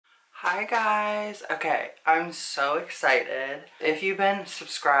Hi guys. Okay, I'm so excited. If you've been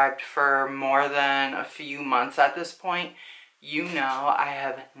subscribed for more than a few months at this point, you know I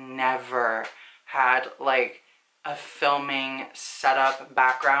have never had like a filming setup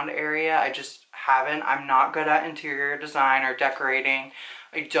background area. I just haven't. I'm not good at interior design or decorating.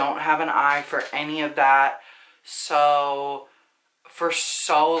 I don't have an eye for any of that. So for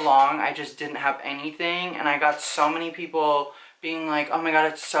so long I just didn't have anything, and I got so many people being like, oh my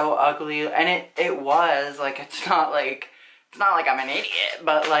god, it's so ugly. And it was like, it's not like I'm an idiot,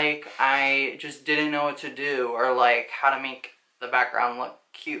 but like I just didn't know what to do or like how to make the background look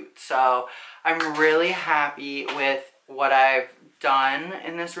cute. So I'm really happy with what I've done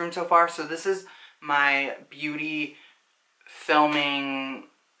in this room so far. So this is my beauty filming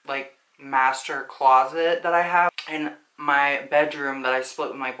like master closet that I have. In my bedroom that I split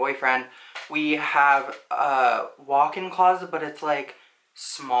with my boyfriend, we have a walk-in closet, but it's like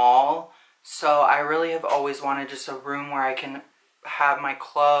small. So I really have always wanted just a room where I can have my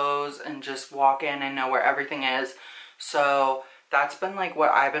clothes and just walk in and know where everything is. So that's been like what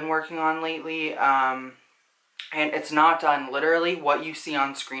I've been working on lately. And it's not done. Literally what you see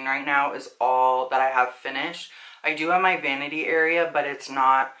on screen right now is all that I have finished. I do have my vanity area, but it's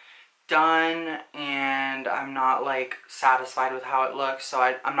not done and I'm not like satisfied with how it looks, so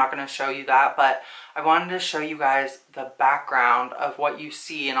I'm not going to show you that. But I wanted to show you guys the background of what you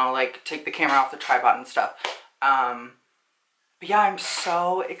see, and I'll like take the camera off the tripod and stuff. But yeah, I'm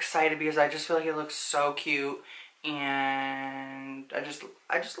so excited because I just feel like it looks so cute, and I just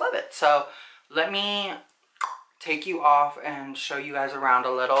love it. So let me take you off and show you guys around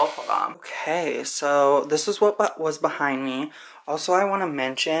a little. Hold on. Okay, so this is what was behind me. Also, I want to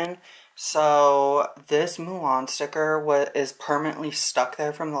mention, so this Mulan sticker is permanently stuck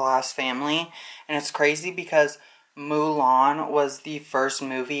there from the last family, and it's crazy because Mulan was the first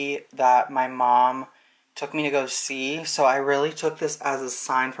movie that my mom took me to go see, so I really took this as a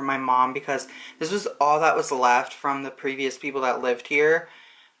sign from my mom because this was all that was left from the previous people that lived here.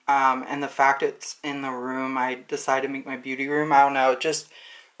 And the fact it's in the room, I decided to make my beauty room. I don't know, just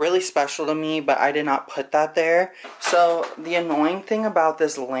really special to me, but I did not put that there. So the annoying thing about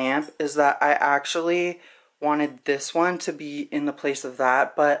this lamp is that I actually wanted this one to be in the place of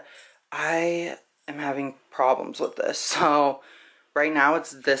that, but I am having problems with this. So right now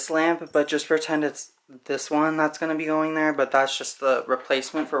it's this lamp, but just pretend it's this one that's going to be going there, but that's just the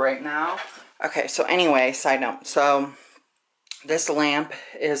replacement for right now. Okay, so anyway, side note. So this lamp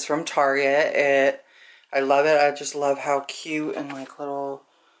is from Target. I love it. I just love how cute and like little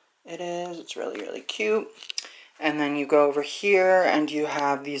it is. It's really, really cute. And then you go over here and you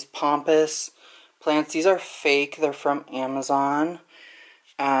have these pampas plants. These are fake. They're from Amazon.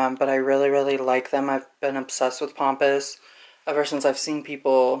 But I really, really like them. I've been obsessed with pampas ever since I've seen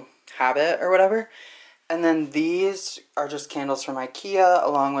people have it or whatever. And then these are just candles from IKEA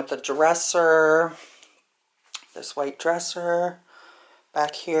along with the dresser. This white dresser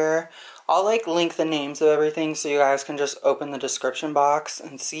back here. I'll like link the names of everything so you guys can just open the description box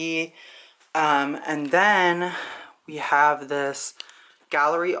and see. And then we have this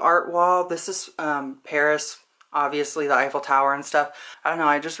gallery art wall. This is Paris, obviously the Eiffel Tower and stuff. I don't know,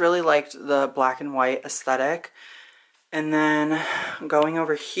 I just really liked the black and white aesthetic. And then going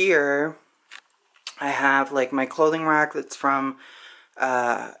over here, I have like my clothing rack that's from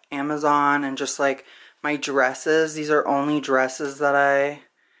Amazon, and just like my dresses. These are only dresses that I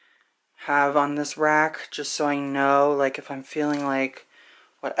have on this rack, just so I know, like, if I'm feeling like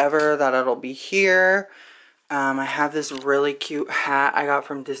whatever, that it'll be here. I have this really cute hat I got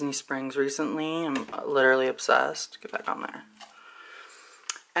from Disney Springs recently. I'm literally obsessed. Get back on there.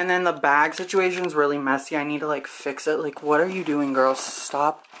 And then the bag situation is really messy. I need to, like, fix it. Like, what are you doing, girls?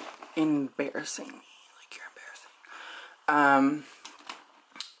 Stop embarrassing me. Like, you're embarrassing.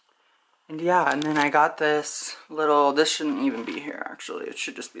 And yeah, and then I got this little, this shouldn't even be here actually, it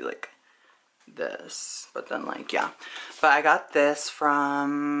should just be like this, but then like, yeah. But I got this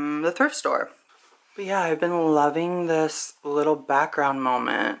from the thrift store. But yeah, I've been loving this little background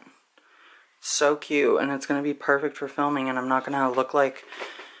moment. So cute, and it's gonna be perfect for filming, and I'm not gonna look like,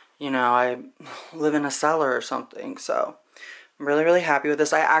 you know, I live in a cellar or something. So I'm really, really happy with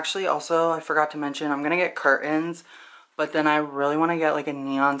this. I actually also, I forgot to mention, I'm gonna get curtains. But then I really want to get like a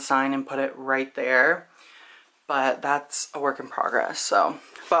neon sign and put it right there. But that's a work in progress. So,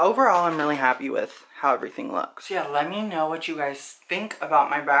 but overall, I'm really happy with how everything looks. Yeah, let me know what you guys think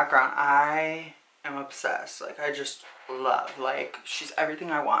about my background. I am obsessed. Like, I just love. Like, she's everything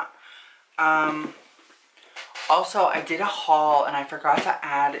I want. Also, I did a haul and I forgot to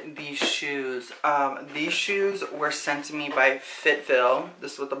add these shoes. These shoes were sent to me by Fitville.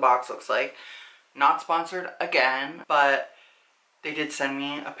 This is what the box looks like. Not sponsored again, but they did send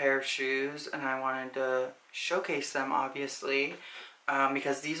me a pair of shoes and I wanted to showcase them, obviously,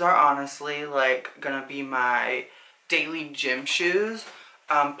 because these are honestly like gonna be my daily gym shoes.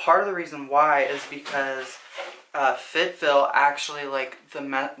 Part of the reason why is because Fitville actually, like,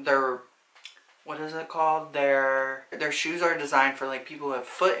 their what is it called? Their shoes are designed for like people who have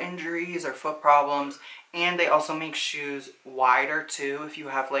foot injuries or foot problems, and they also make shoes wider too if you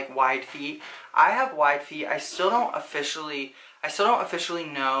have like wide feet. I have wide feet. I still don't officially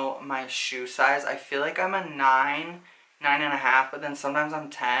know my shoe size. I feel like I'm a 9.5, but then sometimes I'm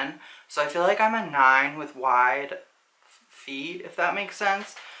 10. So I feel like I'm a 9 with wide feet, if that makes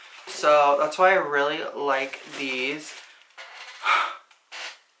sense. So that's why I really like these.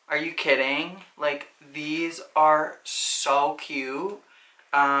 Are you kidding? Like, these are so cute.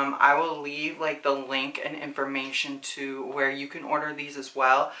 I will leave like the link and information to where you can order these as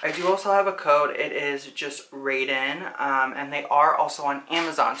well. I do also have a code. It is just Raiden, and they are also on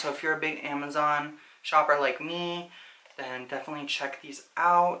Amazon. So if you're a big Amazon shopper like me, then definitely check these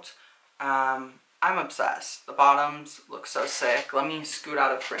out. I'm obsessed. The bottoms look so sick. Let me scoot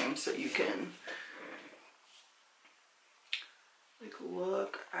out of frame so you can like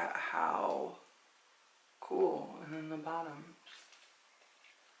look at how cool. And then the bottom.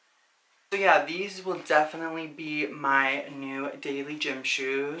 So yeah, these will definitely be my new daily gym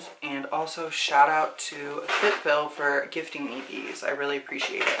shoes, and also shout out to Fitville for gifting me these. I really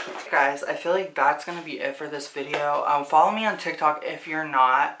appreciate it. Guys, I feel like that's gonna be it for this video. Follow me on TikTok if you're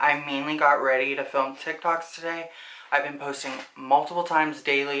not. I mainly got ready to film TikToks today. I've been posting multiple times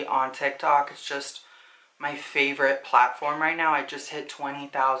daily on TikTok. It's just my favorite platform right now. I just hit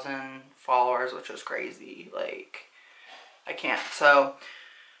 20,000 followers, which is crazy. Like, I can't. So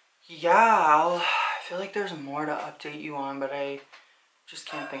yeah, I feel like there's more to update you on, but I just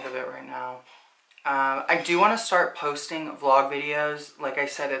can't think of it right now. I do want to start posting vlog videos, like I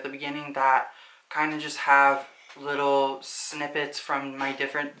said at the beginning, that kind of just have little snippets from my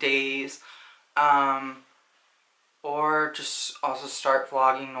different days. Or just also start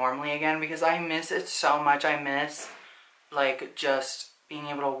vlogging normally again, because I miss it so much. I miss like just being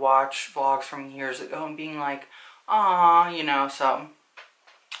able to watch vlogs from years ago and being like, "Aw," you know, so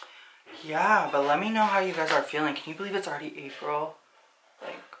yeah, but let me know how you guys are feeling. Can you believe it's already April?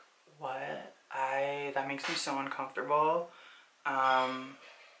 Like, what? That makes me so uncomfortable.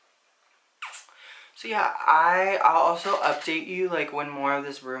 So yeah, I'll also update you like when more of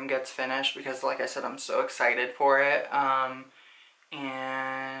this room gets finished, because like I said, I'm so excited for it.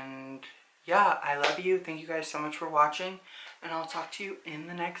 And yeah, I love you. Thank you guys so much for watching, and I'll talk to you in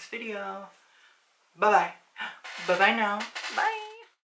the next video. Bye-bye. Bye-bye now. Bye.